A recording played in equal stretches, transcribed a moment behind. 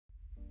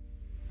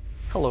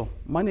Hello,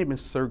 my name is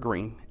Sir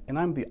Green, and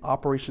I'm the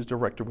Operations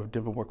Director with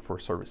Denver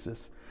Workforce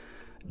Services.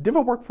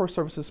 Denver Workforce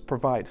Services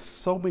provides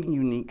so many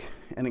unique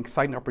and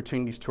exciting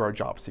opportunities to our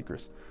job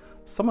seekers.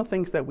 Some of the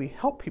things that we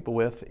help people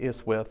with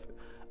is with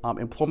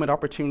employment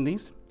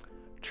opportunities,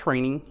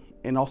 training,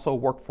 and also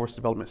workforce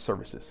development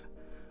services.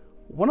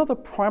 One of the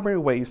primary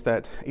ways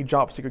that a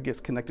job seeker gets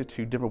connected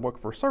to Denver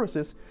Workforce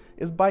Services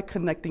is by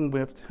connecting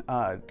with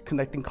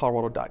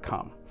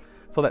connectingcolorado.com.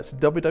 So that's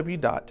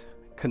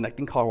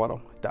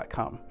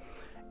www.connectingcolorado.com.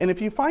 And if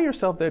you find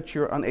yourself that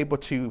you're unable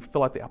to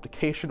fill out the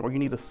application or you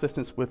need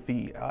assistance with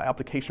the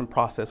application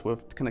process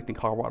with Connecting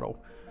Colorado,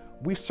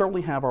 we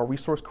certainly have our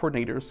resource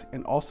coordinators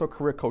and also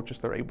career coaches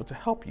that are able to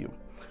help you.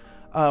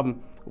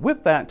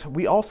 With that,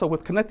 we also,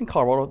 with Connecting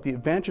Colorado, the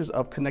advantages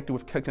of connecting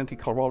with Connecting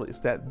Colorado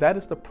is that that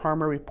is the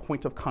primary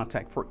point of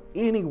contact for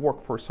any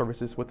workforce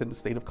services within the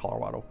state of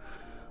Colorado.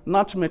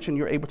 Not to mention,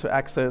 you're able to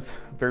access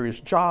various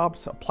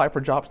jobs, apply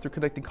for jobs through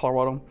Connecting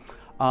Colorado,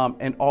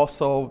 and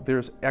also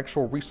there's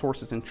actual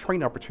resources and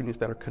training opportunities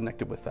that are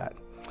connected with that.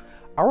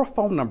 Our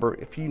phone number,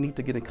 if you need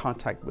to get in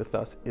contact with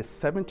us, is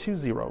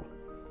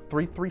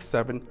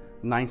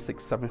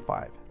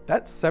 720-337-9675.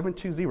 That's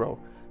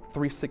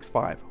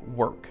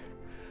 720-365-WORK.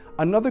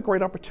 Another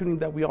great opportunity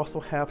that we also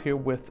have here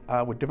with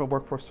Denver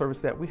Workforce Service,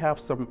 that we have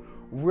some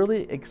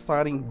really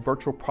exciting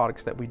virtual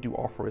products that we do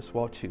offer as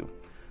well too.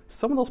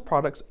 Some of those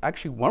products,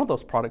 actually one of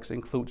those products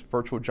includes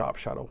Virtual Job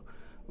Shadow.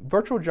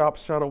 Virtual Job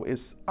Shadow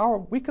is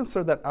we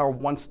consider that our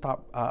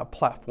one-stop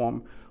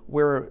platform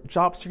where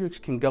job seekers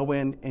can go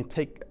in and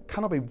take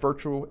kind of a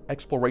virtual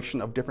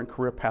exploration of different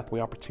career pathway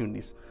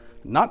opportunities.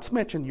 Not to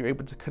mention, you're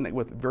able to connect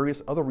with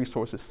various other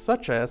resources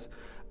such as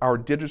our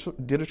digital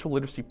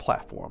literacy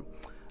platform.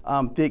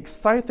 The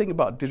exciting thing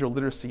about digital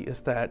literacy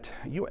is that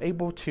you're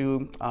able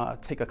to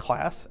take a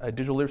class, a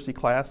digital literacy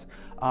class,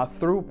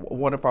 through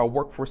one of our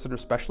workforce center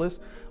specialists,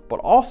 but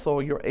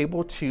also you're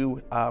able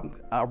to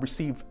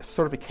receive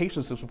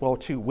certifications as well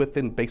too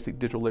within basic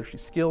digital literacy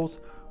skills,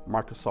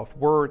 Microsoft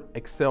Word,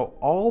 Excel,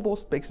 all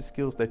those basic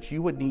skills that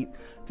you would need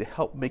to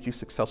help make you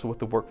successful with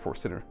the Workforce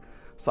Center.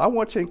 So I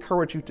want to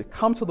encourage you to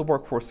come to the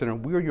Workforce Center.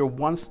 We are your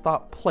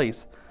one-stop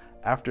place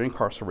after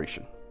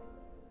incarceration.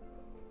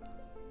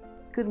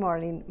 Good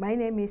morning. My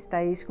name is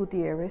Thais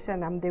Gutierrez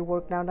and I'm the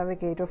WorkNow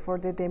Navigator for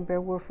the Denver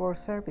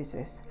Workforce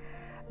Services.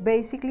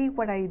 Basically,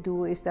 what I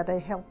do is that I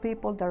help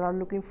people that are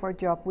looking for a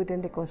job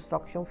within the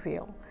construction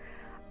field.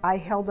 I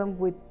help them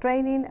with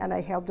training and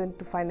I help them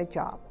to find a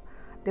job.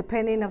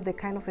 Depending on the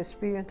kind of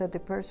experience that the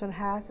person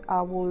has,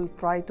 I will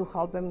try to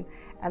help them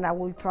and I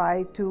will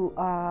try to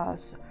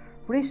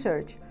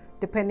research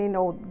depending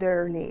on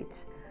their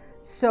needs.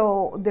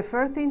 So the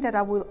first thing that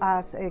I will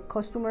ask a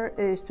customer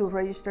is to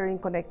register in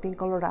Connecting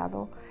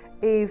Colorado.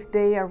 If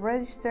they are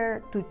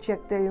registered, to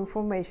check their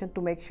information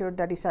to make sure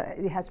that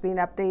it has been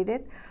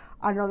updated.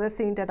 Another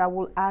thing that I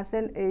will ask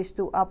them is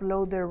to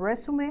upload their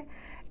resume.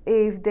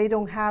 If they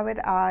don't have it,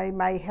 I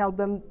might help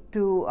them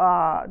to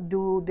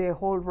do the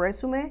whole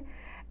resume.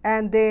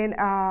 And then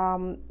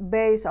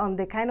based on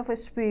the kind of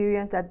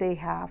experience that they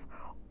have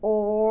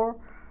or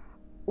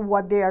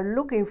what they are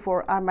looking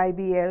for, I might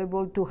be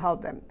able to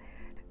help them.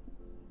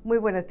 Muy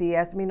buenos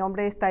días, mi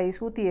nombre es Thais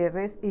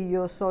Gutierrez y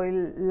yo soy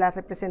la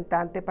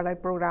representante para el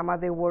programa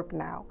de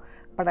WorkNow,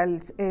 para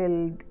el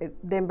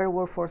Denver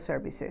Workforce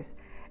Services.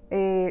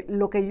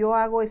 Lo que yo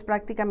hago es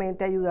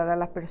prácticamente ayudar a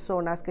las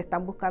personas que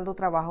están buscando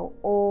trabajo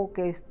o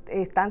que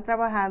están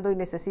trabajando y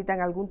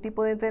necesitan algún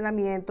tipo de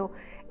entrenamiento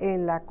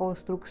en la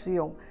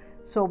construcción.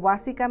 So,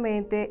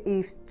 básicamente,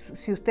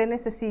 si usted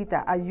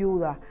necesita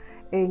ayuda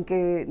en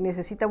que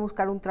necesita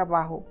buscar un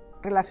trabajo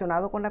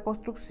relacionado con la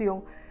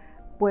construcción,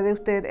 puede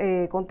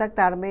usted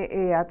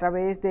contactarme a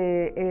través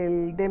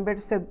del Denver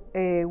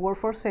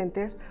Workforce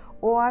Center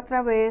o a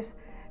través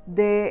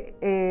de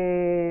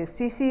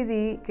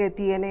CCD, que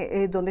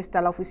tiene donde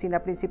está la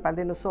oficina principal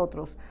de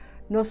nosotros.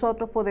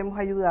 Nosotros podemos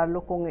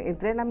ayudarlo con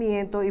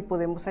entrenamiento y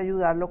podemos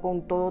ayudarlo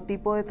con todo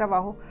tipo de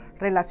trabajo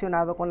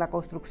relacionado con la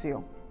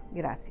construcción.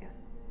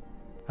 Gracias.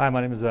 Hi, my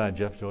name is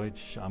Jeff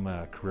Deutsch. I'm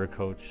a career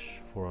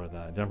coach for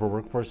the Denver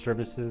Workforce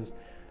Services.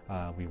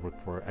 We work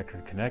for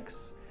Eckerd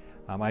Connects.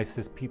 I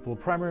assist people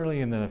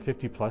primarily in the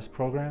 50+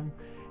 program,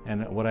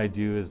 and what I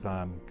do is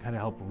kind of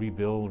help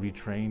rebuild,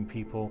 retrain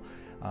people.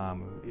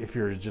 If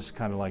you're just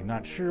kind of like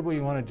not sure what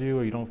you want to do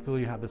or you don't feel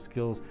you have the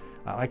skills,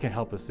 I can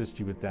help assist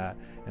you with that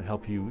and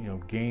help you,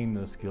 gain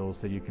those skills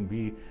so you can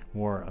be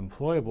more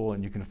employable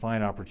and you can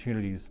find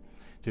opportunities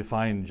to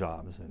find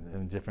jobs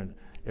in different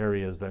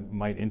areas that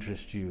might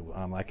interest you.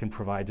 I can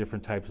provide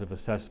different types of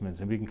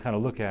assessments and we can kind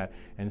of look at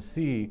and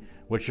see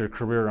what your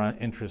career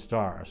interests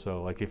are.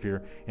 So like if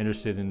you're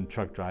interested in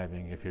truck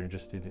driving, if you're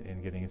interested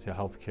in getting into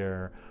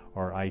healthcare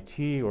or IT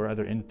or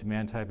other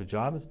in-demand type of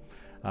jobs,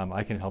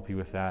 I can help you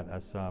with that.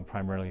 That's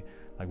primarily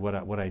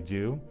like what I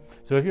do.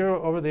 So if you're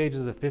over the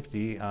ages of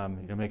 50,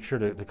 make sure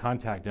to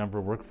contact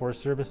Denver Workforce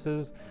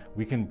Services.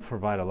 We can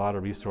provide a lot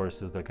of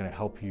resources that are going to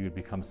help you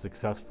become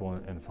successful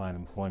and find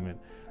employment.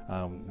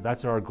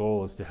 That's our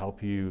goal, is to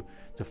help you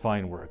to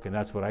find work, and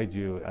that's what I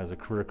do as a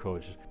career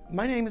coach.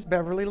 My name is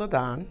Beverly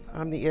Ladon.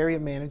 I'm the area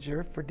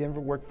manager for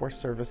Denver Workforce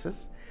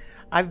Services.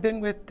 I've been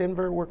with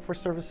Denver Workforce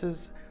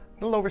Services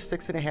a little over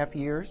 6.5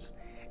 years,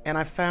 and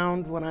I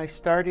found when I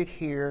started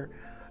here,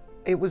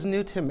 it was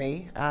new to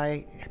me.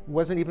 I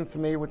wasn't even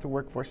familiar with the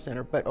Workforce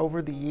Center, but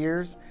over the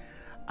years,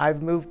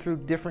 I've moved through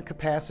different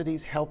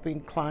capacities,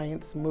 helping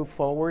clients move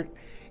forward,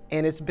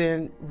 and it's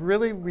been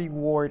really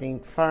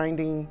rewarding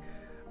finding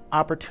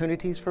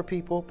opportunities for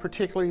people,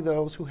 particularly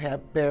those who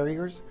have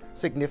barriers,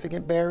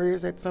 significant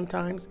barriers at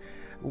sometimes,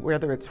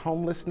 whether it's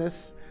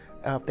homelessness,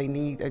 if they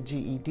need a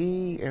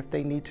GED, if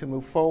they need to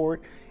move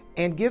forward.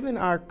 And given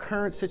our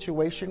current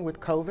situation with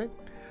COVID,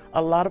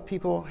 a lot of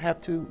people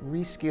have to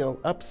reskill,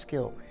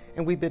 upskill,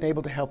 and we've been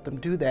able to help them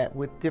do that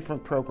with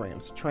different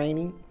programs.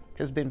 Training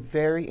has been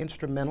very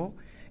instrumental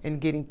in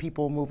getting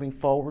people moving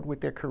forward with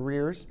their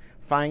careers,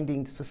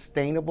 finding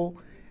sustainable,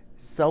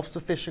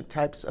 self-sufficient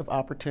types of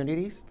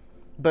opportunities.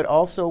 But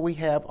also we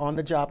have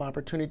on-the-job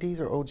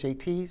opportunities, or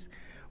OJTs.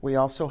 We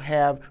also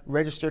have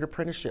registered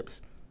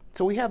apprenticeships.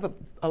 So we have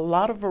a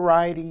lot of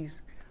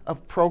varieties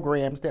of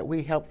programs that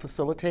we help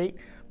facilitate,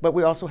 but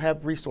we also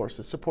have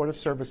resources, supportive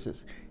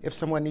services. If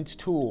someone needs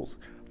tools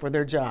for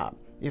their job,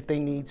 if they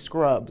need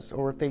scrubs,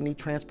 or if they need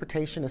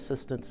transportation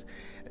assistance,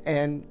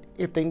 and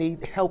if they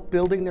need help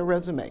building their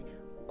resume.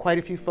 Quite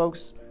a few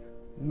folks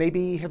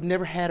maybe have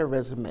never had a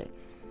resume.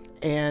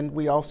 And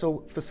we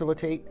also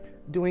facilitate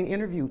doing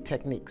interview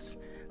techniques.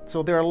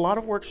 So there are a lot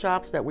of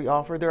workshops that we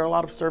offer, there are a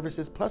lot of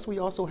services, plus we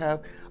also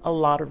have a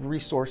lot of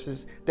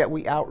resources that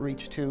we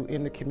outreach to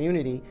in the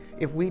community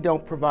if we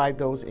don't provide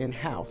those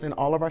in-house. And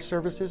all of our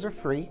services are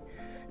free,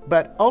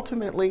 but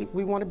ultimately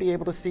we want to be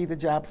able to see the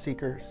job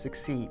seeker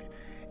succeed.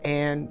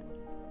 And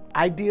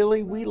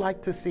ideally we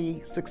like to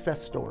see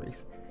success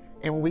stories,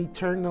 and we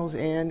turn those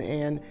in,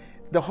 and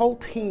the whole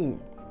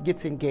team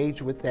gets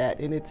engaged with that.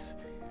 And it's,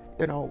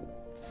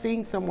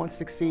 seeing someone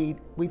succeed.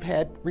 We've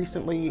had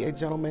recently a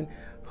gentleman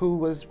who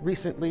was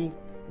recently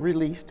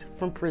released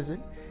from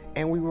prison,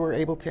 and we were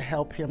able to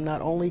help him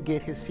not only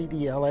get his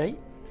CDLA,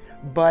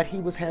 but he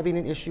was having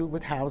an issue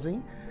with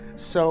housing.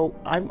 So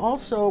I'm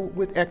also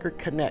with Eckerd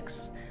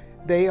Connects.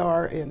 They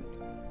are a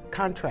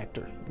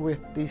contractor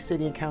with the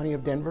City and County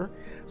of Denver.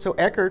 So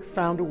Eckerd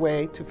found a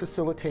way to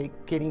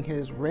facilitate getting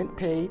his rent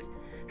paid,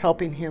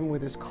 helping him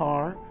with his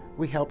car.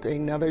 We helped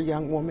another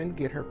young woman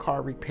get her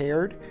car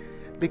repaired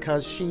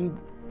because she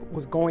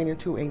was going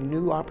into a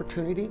new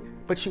opportunity,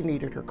 but she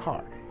needed her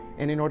car.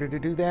 And in order to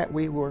do that,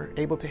 we were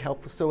able to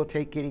help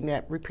facilitate getting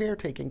that repair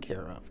taken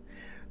care of.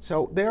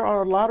 So there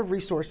are a lot of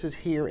resources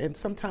here, and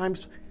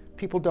sometimes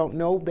people don't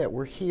know that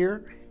we're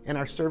here and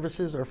our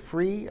services are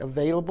free,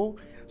 available.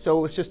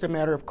 So it's just a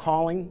matter of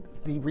calling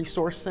the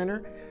Resource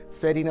Center,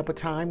 setting up a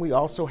time. We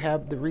also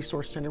have the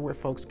Resource Center where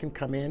folks can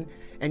come in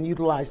and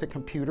utilize the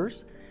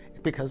computers,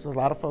 because a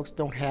lot of folks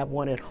don't have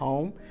one at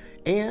home.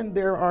 And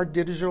there are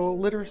digital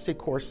literacy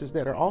courses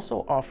that are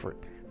also offered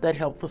that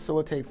help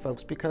facilitate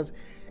folks, because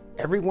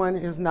everyone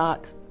is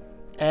not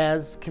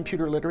as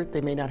computer literate.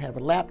 They may not have a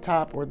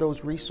laptop or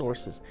those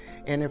resources.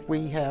 And if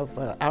we have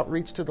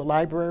outreach to the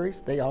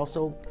libraries, they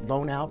also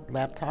loan out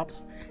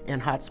laptops and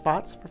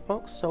hotspots for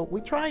folks. So we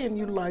try and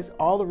utilize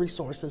all the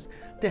resources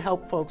to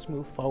help folks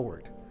move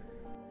forward.